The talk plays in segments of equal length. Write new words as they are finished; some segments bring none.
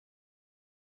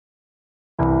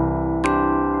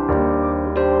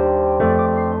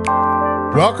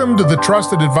Welcome to the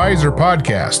Trusted Advisor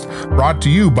podcast, brought to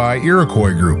you by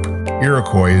Iroquois Group.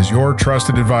 Iroquois is your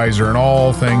trusted advisor in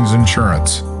all things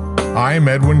insurance. I'm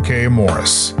Edwin K.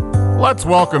 Morris. Let's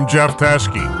welcome Jeff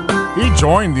Teschke. He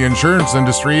joined the insurance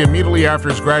industry immediately after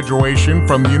his graduation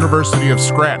from the University of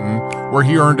Scranton, where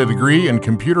he earned a degree in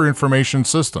computer information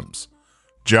systems.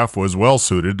 Jeff was well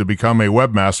suited to become a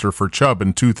webmaster for Chubb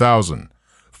in 2000.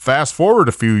 Fast forward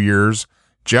a few years,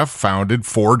 Jeff founded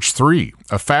Forge 3,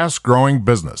 a fast-growing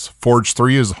business. Forge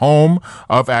 3 is home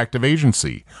of Active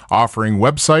Agency, offering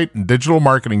website and digital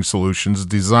marketing solutions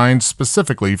designed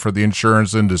specifically for the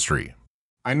insurance industry.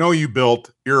 I know you built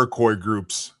Iroquois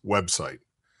Group's website.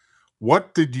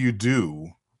 What did you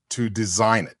do to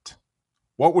design it?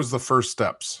 What was the first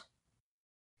steps?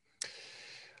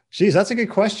 Geez, that's a good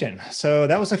question. So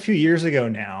that was a few years ago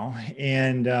now.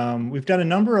 And we've done a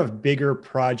number of bigger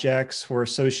projects for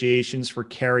associations, for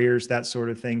carriers, that sort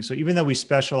of thing. So even though we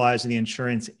specialize in the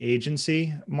insurance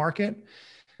agency market,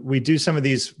 we do some of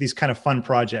these kind of fun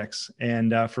projects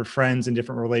and for friends and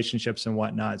different relationships and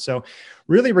whatnot. So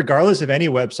really, regardless of any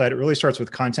website, it really starts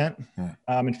with content.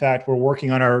 In fact, we're working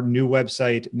on our new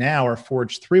website now, our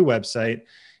Forge 3 website.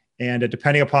 And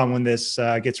depending upon when this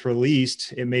gets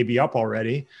released, it may be up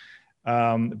already.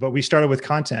 But we started with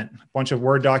content, a bunch of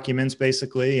Word documents,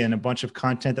 basically, and a bunch of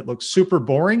content that looks super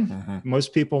boring.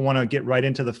 Most people want to get right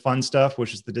into the fun stuff,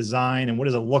 which is the design and what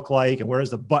does it look like and where does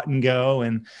the button go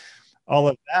and all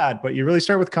of that. But you really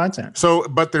start with content. So,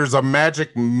 but there's a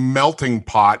magic melting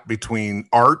pot between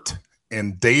art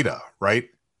and data, right?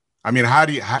 I mean, how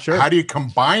do you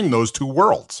combine those two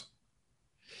worlds?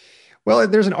 Well,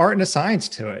 there's an art and a science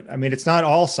to it. I mean, it's not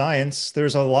all science.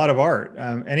 There's a lot of art.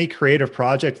 Any creative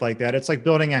project like that, it's like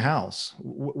building a house.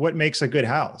 What makes a good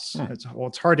house?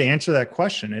 It's hard to answer that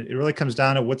question. It really comes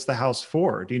down to what's the house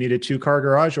for? Do you need a 2-car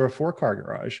garage or a 4-car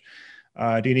garage?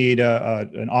 Do you need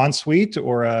an ensuite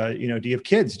or do you have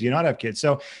kids? Do you not have kids?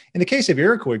 So in the case of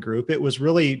Iroquois Group, it was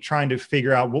really trying to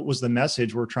figure out what was the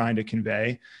message we're trying to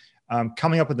convey.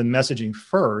 Coming up with the messaging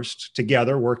first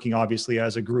together, working obviously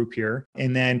as a group here,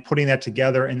 and then putting that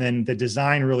together. And then the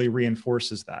design really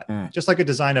reinforces that. Just like a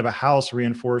design of a house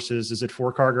reinforces, is it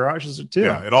 4-car garage? Is it 2?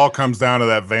 Yeah, it all comes down to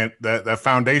that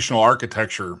foundational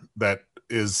architecture that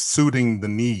is suiting the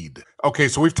need. Okay,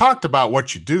 so we've talked about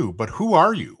what you do, but who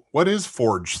are you? What is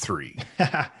Forge 3?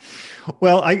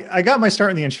 Well, I got my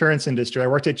start in the insurance industry. I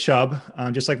worked at Chubb,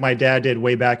 just like my dad did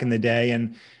way back in the day.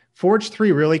 And Forge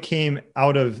 3 really came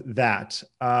out of that.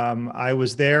 I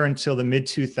was there until the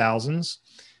mid-2000s.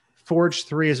 Forge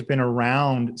 3 has been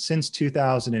around since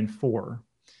 2004.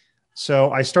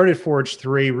 So I started Forge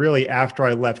 3 really after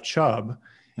I left Chubb.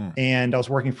 And I was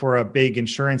working for a big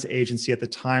insurance agency at the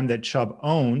time that Chubb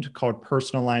owned called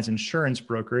Personal Lines Insurance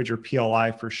Brokerage, or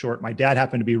PLI for short. My dad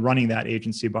happened to be running that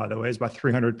agency, by the way. It's about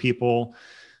 300 people,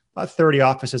 about 30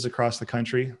 offices across the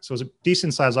country. So it was a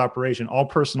decent sized operation, all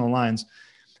personal lines.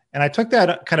 And I took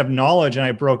that kind of knowledge and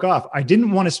I broke off. I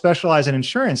didn't want to specialize in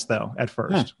insurance though at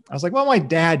first. I was like, well, my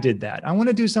dad did that. I want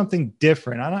to do something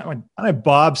different. I'm not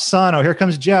Bob's son. Oh, here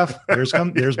comes Jeff. There's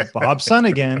Bob's son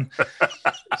again.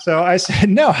 So I said,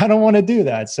 no, I don't want to do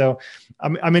that. So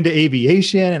I'm into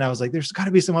aviation and I was like, there's got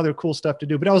to be some other cool stuff to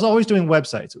do. But I was always doing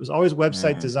websites. It was always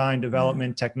website design,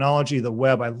 development, technology, the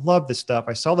web. I love this stuff.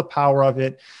 I saw the power of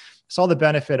it, saw the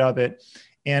benefit of it.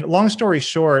 And long story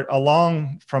short,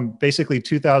 along from basically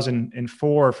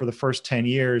 2004 for the first 10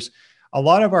 years, a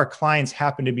lot of our clients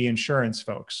happen to be insurance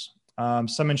folks,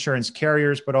 some insurance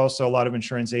carriers, but also a lot of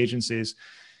insurance agencies.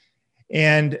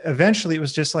 And eventually it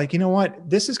was just like, you know what,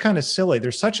 this is kind of silly.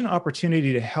 There's such an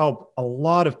opportunity to help a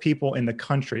lot of people in the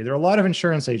country. There are a lot of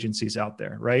insurance agencies out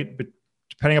there, right? But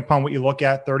depending upon what you look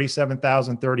at,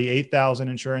 37,000, 38,000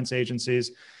 insurance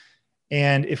agencies.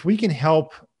 And if we can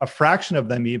help a fraction of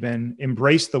them even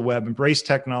embrace the web, embrace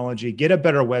technology, get a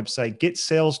better website, get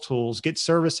sales tools, get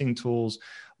servicing tools,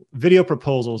 video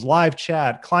proposals, live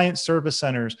chat, client service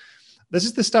centers, this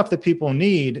is the stuff that people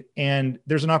need. And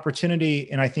there's an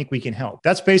opportunity, and I think we can help.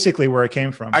 That's basically where it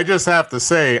came from. I just have to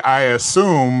say, I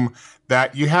assume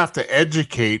that you have to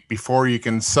educate before you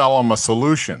can sell them a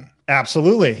solution.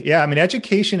 Absolutely. Yeah. I mean,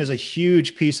 education is a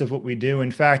huge piece of what we do.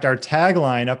 In fact, our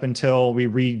tagline up until we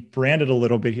rebranded a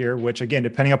little bit here, which again,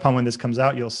 depending upon when this comes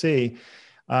out, you'll see,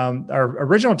 our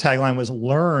original tagline was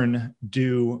learn,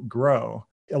 do, grow.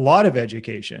 A lot of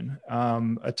education,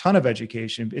 a ton of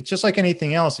education. It's just like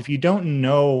anything else. If you don't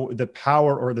know the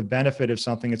power or the benefit of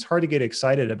something, it's hard to get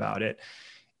excited about it.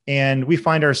 And we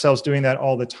find ourselves doing that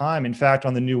all the time. In fact,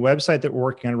 on the new website that we're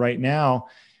working on right now,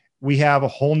 we have a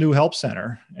whole new help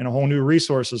center and a whole new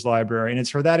resources library. And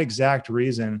it's for that exact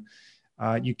reason.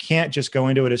 You can't just go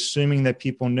into it assuming that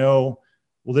people know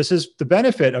well, this is the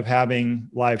benefit of having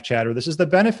live chat, or this is the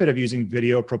benefit of using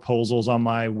video proposals on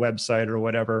my website or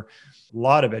whatever. A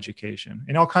lot of education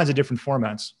in all kinds of different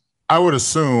formats. I would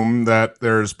assume that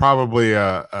there's probably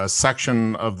a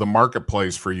section of the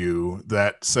marketplace for you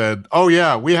that said, oh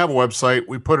yeah, we have a website.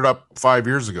 We put it up 5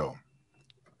 years ago,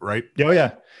 right? Oh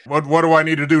yeah. What do I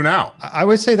need to do now? I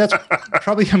would say that's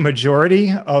probably a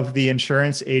majority of the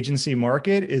insurance agency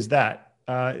market is that.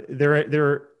 There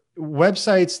are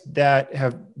websites that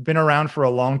have been around for a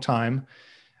long time.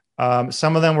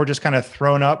 Some of them were just kind of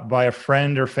thrown up by a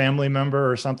friend or family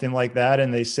member or something like that.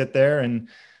 And they sit there and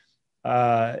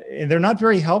they're not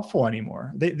very helpful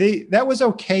anymore. That was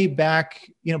okay back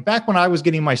when I was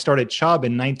getting my start at Chubb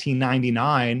in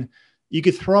 1999. You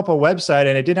could throw up a website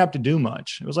and it didn't have to do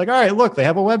much. It was like, all right, look, they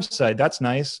have a website. That's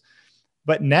nice.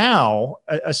 But now,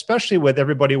 especially with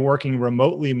everybody working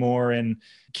remotely more and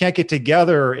can't get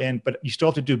together, but you still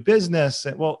have to do business.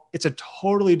 Well, it's a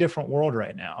totally different world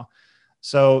right now.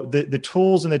 So the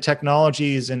tools and the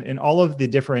technologies and all of the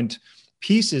different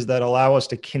pieces that allow us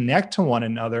to connect to one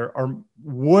another are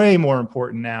way more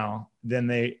important now than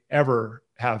they ever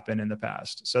have been in the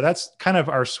past. So that's kind of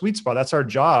our sweet spot. That's our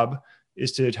job,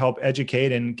 is to help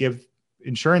educate and give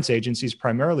insurance agencies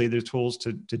primarily the tools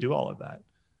to do all of that.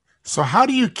 So how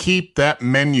do you keep that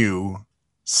menu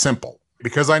simple?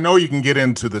 Because I know you can get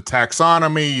into the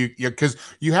taxonomy, because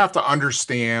you have to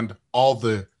understand all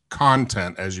the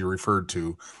content, as you referred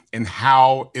to, and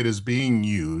how it is being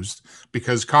used,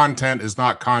 because content is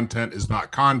not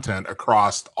content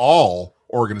across all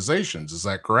organizations. Is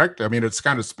that correct? I mean, it's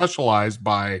kind of specialized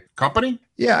by company.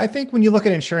 Yeah, I think when you look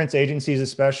at insurance agencies,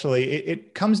 especially,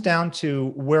 it comes down to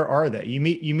where are they? You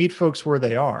meet folks where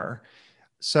they are.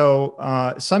 So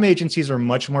some agencies are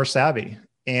much more savvy,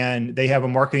 and they have a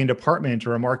marketing department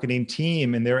or a marketing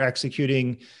team, and they're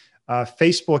executing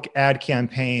Facebook ad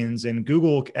campaigns and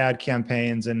Google ad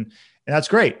campaigns, and that's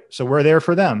great. So we're there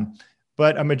for them.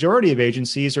 But a majority of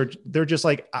agencies they're just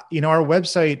like, our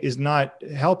website is not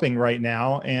helping right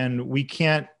now, and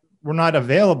we're not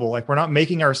available. Like, we're not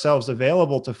making ourselves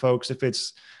available to folks. If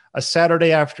it's a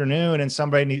Saturday afternoon and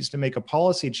somebody needs to make a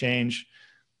policy change,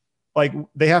 like,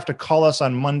 they have to call us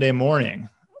on Monday morning.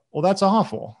 Well, that's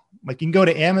awful. Like, you can go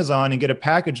to Amazon and get a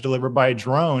package delivered by a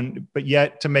drone, but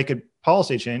yet to make a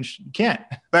policy change, you can't.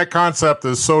 That concept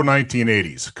is so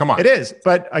 1980s. Come on. It is.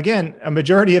 But again, a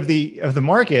majority of the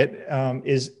market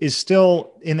is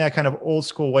still in that kind of old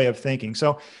school way of thinking.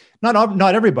 So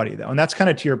not everybody, though. And that's kind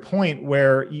of to your point,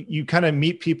 where you kind of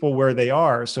meet people where they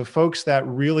are. So folks that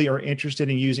really are interested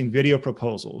in using video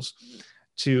proposals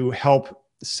to help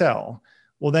sell,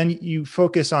 well, then you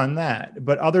focus on that.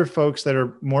 But other folks that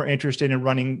are more interested in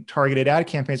running targeted ad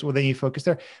campaigns, well, then you focus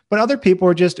there. But other people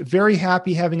are just very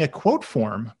happy having a quote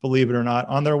form, believe it or not,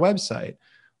 on their website,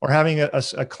 or having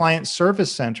a client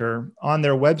service center on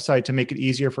their website to make it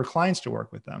easier for clients to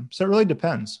work with them. So it really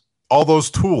depends. All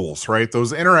those tools, right?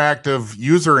 Those interactive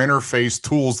user interface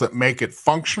tools that make it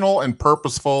functional and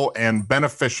purposeful and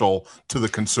beneficial to the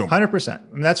consumer. 100%.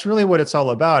 I mean, that's really what it's all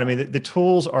about. I mean, the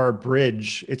tools are a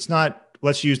bridge. It's not,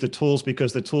 let's use the tools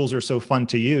because the tools are so fun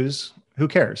to use. Who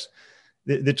cares?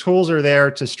 The tools are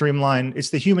there to streamline. It's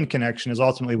the human connection is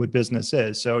ultimately what business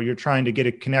is. So you're trying to get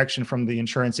a connection from the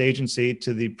insurance agency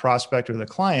to the prospect or the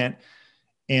client.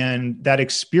 And that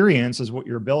experience is what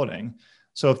you're building.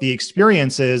 So if the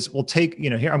experience is, we'll take,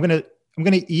 here, I'm going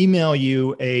to email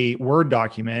you a Word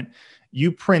document,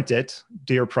 you print it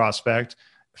to your prospect,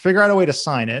 figure out a way to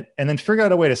sign it, and then figure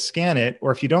out a way to scan it.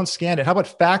 Or if you don't scan it, how about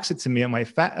fax it to me on my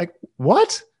like,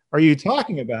 what are you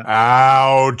talking about?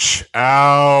 Ouch.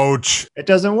 It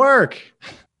doesn't work.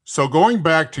 So going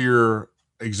back to your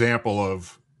example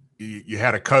of you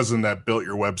had a cousin that built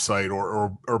your website,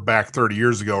 or back 30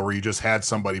 years ago where you just had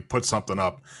somebody put something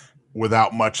up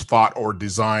without much thought or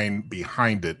design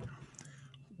behind it.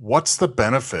 What's the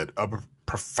benefit of a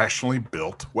professionally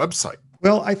built website?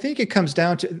 Well, I think it comes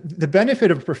down to the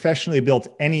benefit of professionally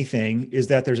built anything is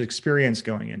that there's experience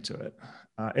going into it.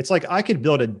 It's like I could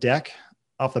build a deck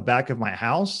off the back of my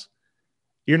house.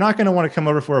 You're not going to want to come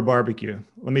over for a barbecue.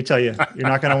 Let me tell you, you're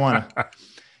not going to want to.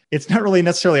 It's not really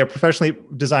necessarily a professionally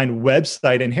designed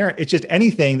website inherent. It's just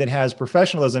anything that has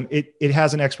professionalism. It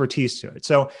has an expertise to it.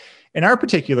 So in our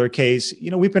particular case,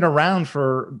 we've been around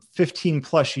for 15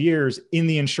 plus years in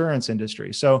the insurance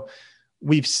industry. So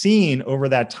we've seen over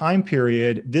that time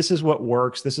period, this is what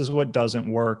works. This is what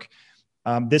doesn't work.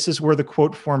 This is where the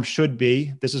quote form should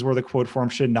be. This is where the quote form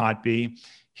should not be.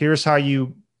 Here's how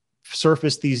you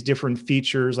surface these different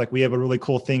features. Like, we have a really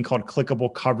cool thing called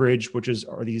clickable coverage, which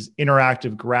are these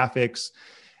interactive graphics.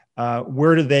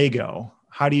 Where do they go?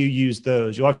 How do you use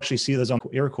those? You'll actually see those on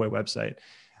the Iroquois website.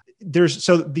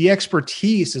 so the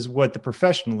expertise is what the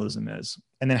professionalism is.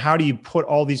 And then how do you put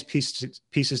all these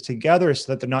pieces together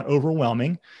so that they're not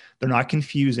overwhelming, they're not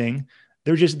confusing,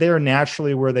 they're just there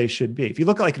naturally where they should be. If you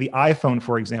look at like the iPhone,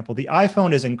 for example, the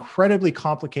iPhone is incredibly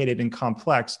complicated and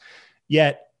complex,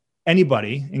 yet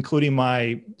anybody, including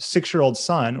my 6-year-old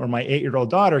son or my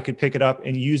 8-year-old daughter, could pick it up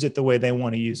and use it the way they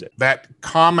want to use it. That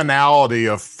commonality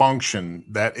of function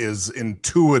that is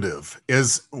intuitive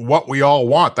is what we all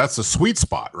want. That's a sweet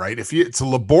spot, right? If it's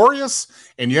laborious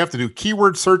and you have to do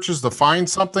keyword searches to find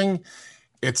something,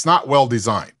 it's not well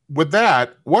designed. With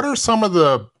that, what are some of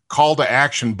the call to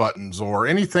action buttons or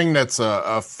anything that's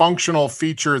a functional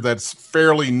feature that's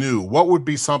fairly new? What would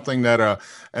be something that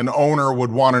an owner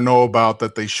would want to know about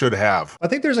that they should have? I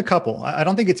think there's a couple. I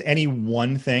don't think it's any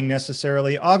one thing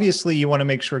necessarily. Obviously, you want to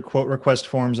make sure quote request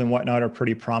forms and whatnot are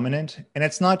pretty prominent. And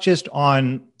it's not just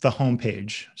on the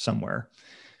homepage somewhere.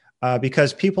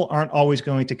 Because people aren't always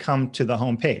going to come to the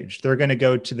home page. They're going to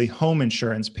go to the home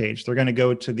insurance page. They're going to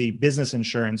go to the business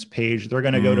insurance page. They're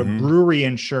going to go to brewery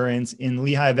insurance in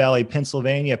Lehigh Valley,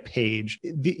 Pennsylvania page.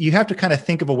 You have to kind of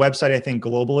think of a website, I think,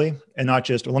 globally and not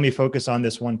just, let me focus on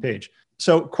this one page.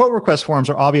 So quote request forms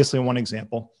are obviously one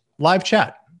example. Live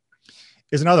chat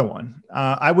is another one.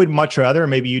 I would much rather,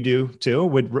 maybe you do too,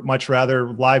 would much rather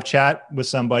live chat with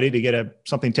somebody to get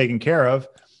something taken care of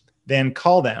than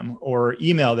call them or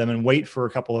email them and wait for a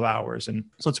couple of hours. And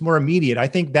so it's more immediate. I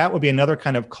think that would be another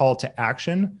kind of call to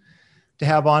action to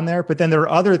have on there. But then there are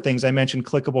other things. I mentioned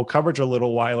clickable coverage a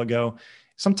little while ago,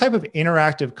 some type of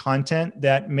interactive content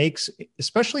that makes,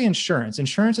 especially insurance.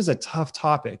 Insurance is a tough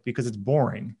topic because it's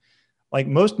boring. Like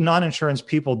most non-insurance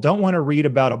people don't want to read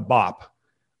about a BOP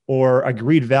or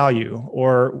agreed value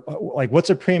or like what's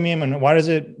a premium and how does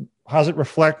it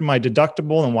reflect my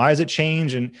deductible and why does it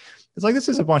change? And it's like, this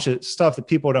is a bunch of stuff that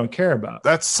people don't care about.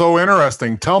 That's so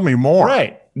interesting. Tell me more.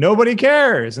 Right. Nobody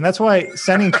cares. And that's why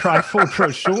sending trifold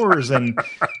brochures and,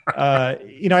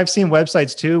 I've seen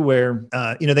websites too, where,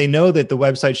 they know that the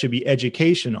website should be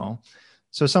educational.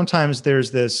 So sometimes there's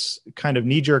this kind of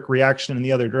knee-jerk reaction in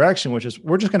the other direction, which is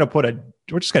we're just going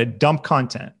to dump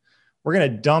content. We're going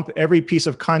to dump every piece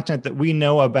of content that we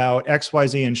know about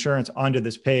XYZ insurance onto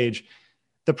this page.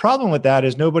 The problem with that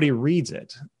is nobody reads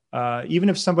it. Even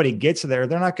if somebody gets there,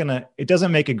 it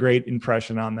doesn't make a great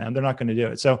impression on them. They're not going to do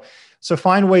it. So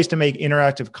find ways to make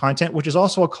interactive content, which is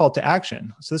also a call to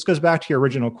action. So this goes back to your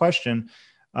original question.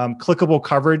 Clickable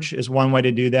coverage is one way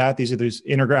to do that. These are these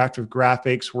interactive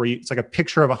graphics where it's like a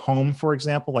picture of a home, for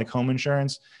example, like home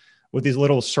insurance with these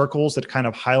little circles that kind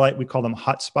of highlight, we call them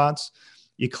hotspots.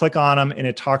 You click on them and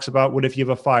it talks about what if you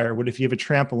have a fire? What if you have a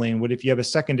trampoline? What if you have a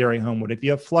secondary home? What if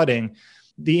you have flooding?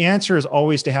 The answer is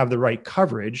always to have the right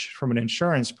coverage from an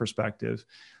insurance perspective.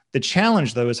 The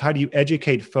challenge, though, is how do you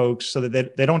educate folks so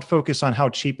that they don't focus on how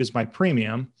cheap is my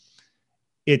premium?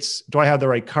 It's, do I have the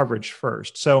right coverage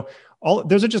first? So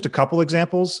those are just a couple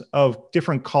examples of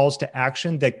different calls to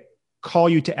action that call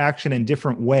you to action in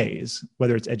different ways,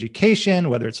 whether it's education,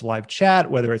 whether it's live chat,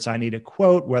 whether it's I need a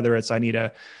quote, whether it's I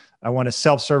want to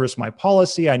self-service my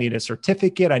policy, I need a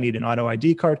certificate, I need an auto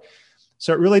ID card.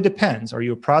 So it really depends. Are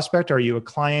you a prospect? Are you a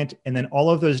client? And then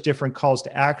all of those different calls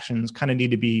to actions kind of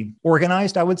need to be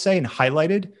organized, I would say, and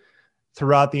highlighted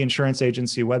throughout the insurance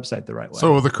agency website the right way.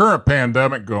 So with the current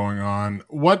pandemic going on,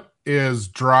 what is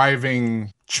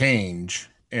driving change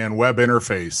and web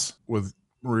interface with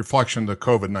reflection to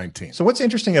COVID-19? So what's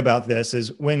interesting about this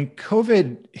is when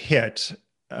COVID hit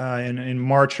in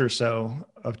March or so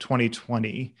of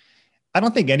 2020, I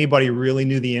don't think anybody really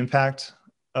knew the impact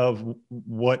of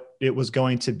what it was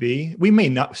going to be. We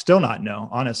may still not know,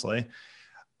 honestly.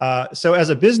 So as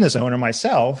a business owner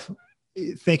myself,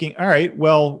 thinking, all right,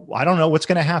 well, I don't know what's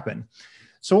going to happen.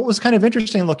 So what was kind of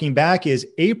interesting looking back is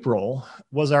April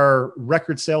was our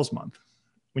record sales month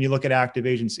when you look at active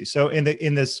agencies. So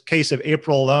in this case of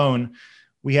April alone,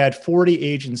 we had 40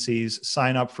 agencies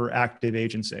sign up for Active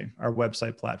Agency, our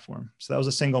website platform. So that was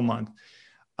a single month.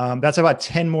 That's about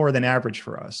 10 more than average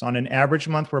for us. On an average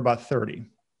month, we're about 30.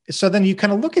 So then you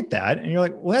kind of look at that and you're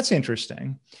like, well, that's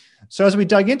interesting. So as we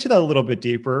dug into that a little bit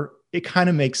deeper, it kind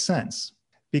of makes sense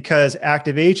because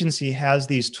Active Agency has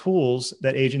these tools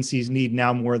that agencies need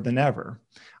now more than ever.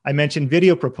 I mentioned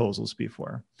video proposals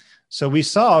before. So we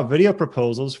saw video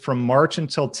proposals from March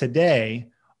until today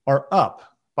are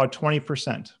up about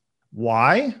 20%.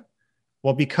 Why?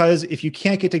 Well, because if you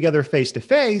can't get together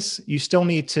face-to-face, you still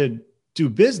need to do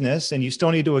business and you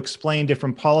still need to explain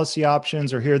different policy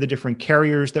options or here are the different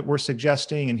carriers that we're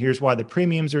suggesting and here's why the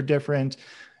premiums are different.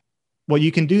 Well, you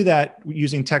can do that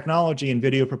using technology, and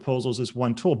video proposals is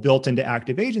one tool built into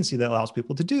Active Agency that allows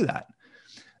people to do that.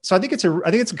 So I think it's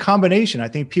a combination. I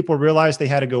think people realize they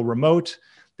had to go remote.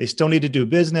 They still need to do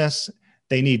business.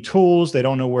 They need tools. They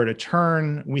don't know where to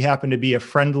turn. We happen to be a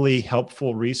friendly,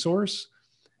 helpful resource.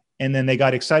 And then they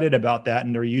got excited about that,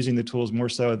 and they're using the tools more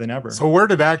so than ever. So where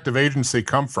did Active Agency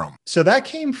come from? So that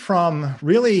came from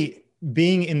really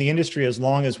being in the industry as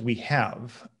long as we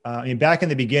have. Back in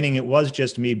the beginning, it was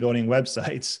just me building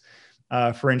websites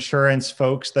for insurance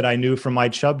folks that I knew from my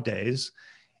Chubb days.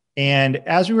 And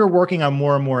as we were working on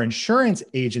more and more insurance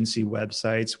agency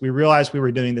websites, we realized we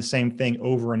were doing the same thing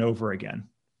over and over again.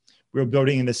 We were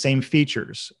building in the same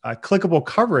features. Clickable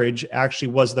coverage actually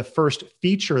was the first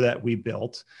feature that we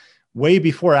built way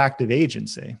before Active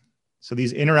Agency. So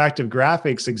these interactive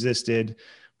graphics existed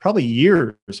probably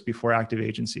years before Active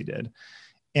Agency did.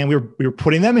 And we were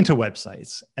putting them into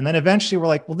websites. And then eventually we're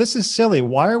like, well, this is silly.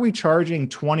 Why are we charging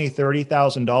 $20,000,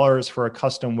 $30,000 for a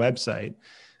custom website?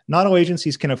 Not all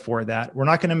agencies can afford that. We're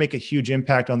not going to make a huge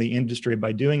impact on the industry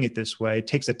by doing it this way. It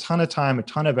takes a ton of time, a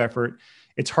ton of effort.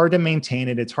 It's hard to maintain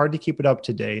it. It's hard to keep it up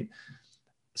to date.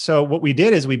 So what we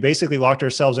did is we basically locked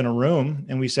ourselves in a room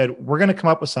and we said, we're going to come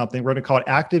up with something. We're going to call it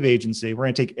Active Agency. We're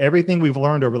going to take everything we've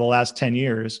learned over the last 10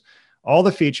 years, all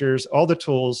the features, all the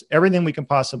tools, everything we can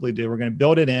possibly do. We're going to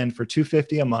build it in for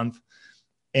 $250 a month.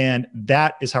 And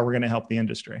that is how we're going to help the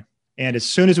industry. And as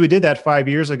soon as we did that 5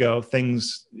 years ago,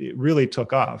 things really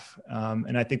took off.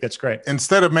 And I think that's great.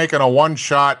 Instead of making a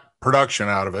one-shot production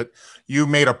out of it, you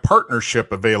made a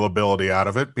partnership availability out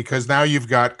of it, because now you've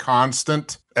got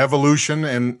constant evolution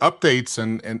and updates.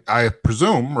 And I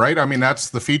presume, right? I mean, that's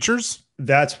the features.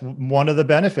 That's one of the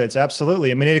benefits. Absolutely.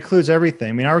 I mean, it includes everything.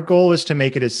 I mean, our goal is to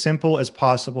make it as simple as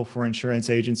possible for insurance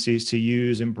agencies to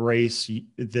use, embrace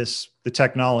the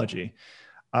technology.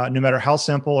 No matter how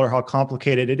simple or how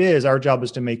complicated it is, our job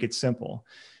is to make it simple.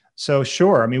 So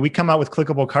sure, I mean, we come out with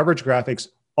clickable coverage graphics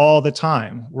all the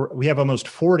time. We have almost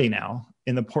 40 now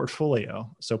in the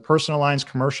portfolio. So personal lines,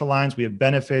 commercial lines, we have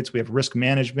benefits, we have risk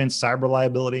management, cyber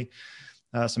liability,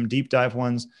 some deep dive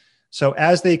ones. So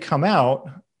as they come out,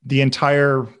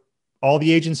 all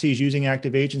the agencies using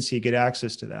Active Agency get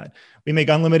access to that. We make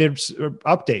unlimited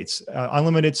updates,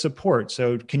 unlimited support.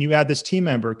 So can you add this team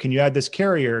member? Can you add this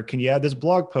carrier? Can you add this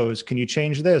blog post? Can you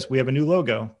change this? We have a new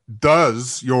logo.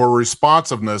 Does your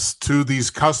responsiveness to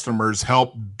these customers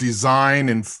help design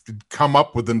and come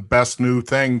up with the best new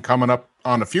thing coming up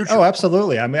on the future? Oh,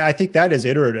 absolutely. I mean, I think that is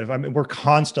iterative. I mean, we're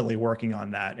constantly working on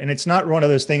that. And it's not one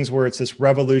of those things where it's this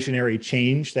revolutionary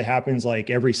change that happens like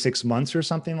every 6 months or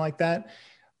something like that.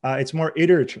 It's more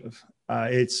iterative.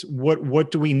 It's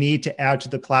what do we need to add to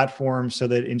the platform so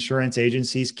that insurance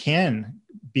agencies can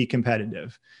be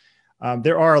competitive?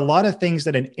 There are a lot of things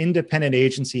that an independent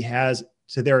agency has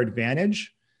to their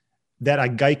advantage that a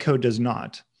Geico does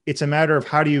not. It's a matter of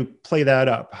how do you play that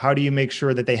up? How do you make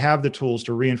sure that they have the tools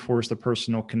to reinforce the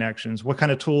personal connections? What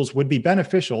kind of tools would be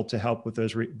beneficial to help with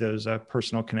those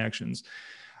personal connections?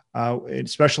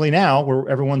 Especially now where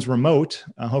everyone's remote.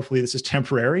 Hopefully this is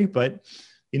temporary, but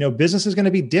business is going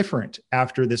to be different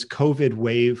after this COVID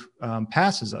wave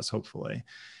passes us, hopefully.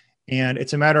 And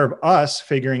it's a matter of us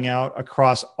figuring out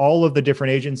across all of the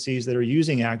different agencies that are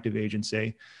using Active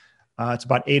Agency. It's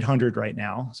about 800 right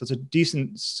now. So it's a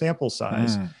decent sample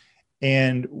size.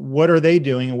 And what are they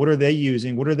doing? And what are they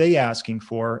using? What are they asking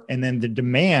for? And then the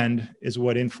demand is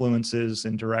what influences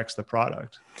and directs the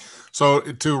product. So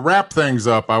to wrap things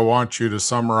up, I want you to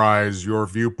summarize your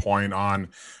viewpoint on,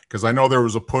 because I know there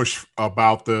was a push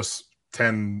about this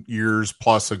 10 years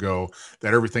plus ago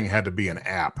that everything had to be an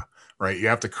app, right? You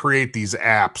have to create these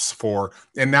apps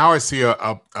and now I see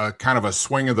a kind of a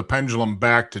swing of the pendulum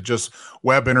back to just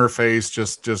web interface,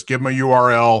 just give them a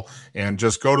URL and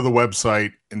just go to the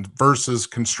website versus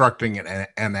constructing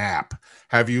an app.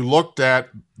 Have you looked at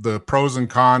the pros and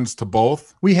cons to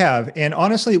both? We have. And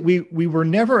honestly, we were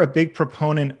never a big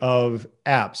proponent of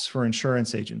apps for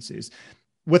insurance agencies,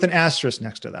 with an asterisk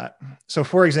next to that. So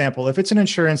for example, if it's an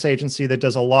insurance agency that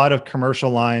does a lot of commercial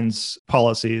lines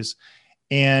policies,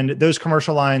 and those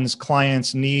commercial lines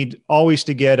clients need always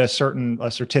to get a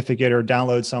certificate or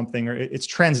download something, or it's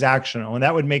transactional, and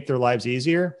that would make their lives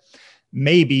easier,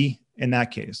 maybe in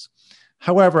that case.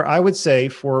 However, I would say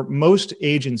for most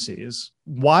agencies,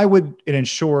 why would an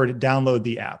insured download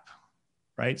the app,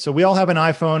 right? So we all have an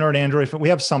iPhone or an Android phone. We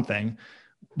have something.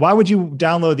 Why would you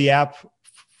download the app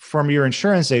from your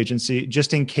insurance agency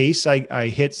just in case I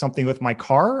hit something with my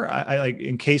car?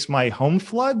 In case my home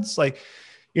floods?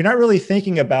 You're not really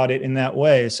thinking about it in that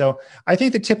way. So I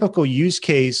think the typical use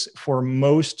case for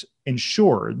most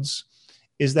insureds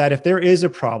is that if there is a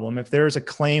problem, if there is a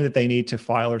claim that they need to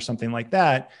file or something like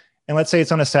that, and let's say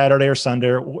it's on a Saturday or Sunday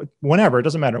or whenever, it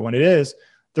doesn't matter when it is,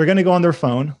 they're going to go on their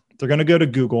phone. They're going to go to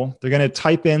Google. They're going to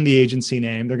type in the agency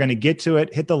name. They're going to get to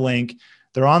it, hit the link.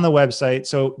 They're on the website.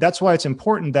 So that's why it's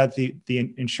important that the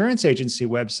insurance agency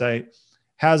website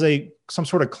has some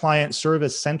sort of client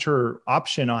service center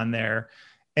option on there.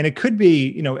 And it could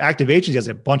be, Active Agency has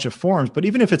a bunch of forms, but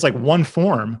even if it's like one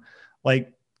form,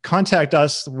 like contact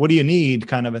us, what do you need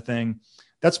kind of a thing,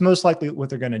 that's most likely what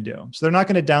they're going to do. So they're not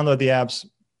going to download the apps.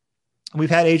 We've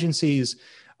had agencies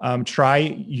try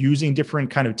using different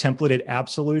kind of templated app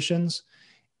solutions.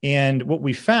 And what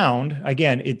we found,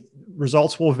 again,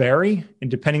 results will vary. And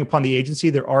depending upon the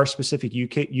agency, there are specific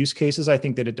use cases. I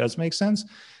think that it does make sense.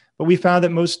 But we found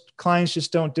that most clients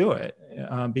just don't do it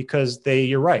because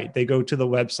you're right, they go to the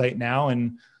website now,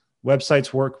 and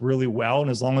websites work really well.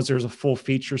 And as long as there's a full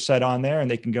feature set on there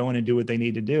and they can go in and do what they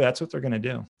need to do, that's what they're going to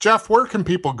do. Jeff, where can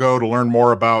people go to learn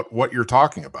more about what you're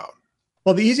talking about?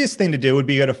 Well, the easiest thing to do would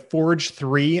be go to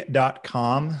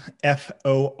forge3.com,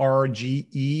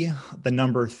 FORGE, the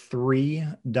number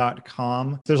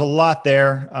 3.com. There's a lot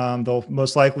there. They'll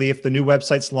most likely, if the new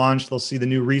website's launched, they'll see the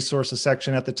new resources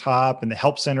section at the top and the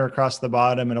help center across the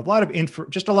bottom, and a lot of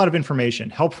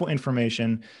information, helpful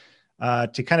information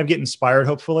to kind of get inspired,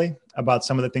 hopefully, about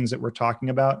some of the things that we're talking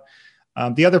about.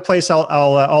 The other place I'll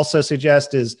also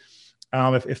suggest is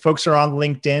if folks are on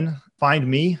LinkedIn, find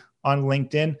me on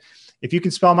LinkedIn. If you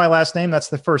can spell my last name, that's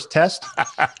the first test.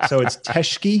 So it's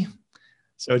Teschke.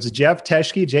 So it's Jeff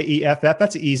Teschke, Jeff.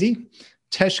 That's easy.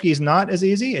 Teschke is not as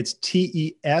easy. It's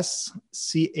Teschke.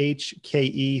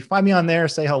 Find me on there.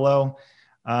 Say hello.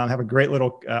 Have a great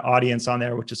little audience on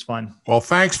there, which is fun. Well,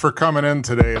 thanks for coming in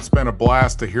today. It's been a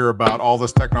blast to hear about all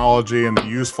this technology and the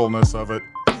usefulness of it.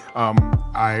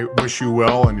 I wish you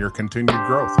well in your continued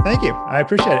growth. Thank you. I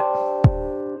appreciate it.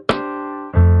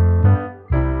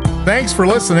 Thanks for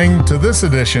listening to this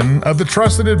edition of the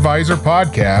Trusted Advisor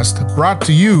Podcast, brought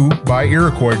to you by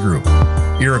Iroquois Group.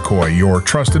 Iroquois, your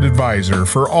trusted advisor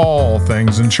for all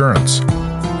things insurance.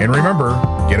 And remember,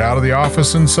 get out of the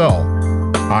office and sell.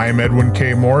 I'm Edwin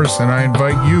K. Morris, and I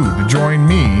invite you to join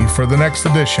me for the next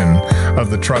edition of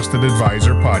the Trusted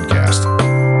Advisor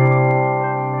Podcast.